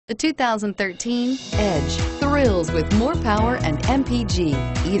The 2013 Edge thrills with more power and MPG.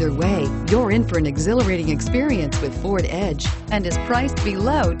 Either way, you're in for an exhilarating experience with Ford Edge and is priced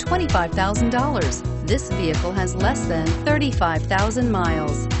below $25,000. This vehicle has less than 35,000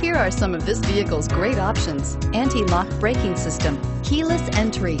 miles. Here are some of this vehicle's great options: anti-lock braking system, keyless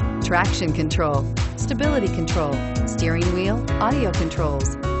entry, traction control, stability control, steering wheel audio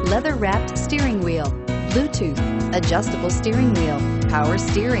controls, leather-wrapped steering wheel, Bluetooth, adjustable steering wheel, power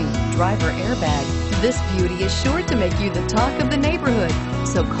steering, driver airbag. This beauty is sure to make you the talk of the neighborhood.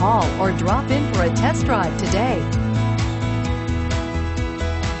 So call or drop in for a test drive today.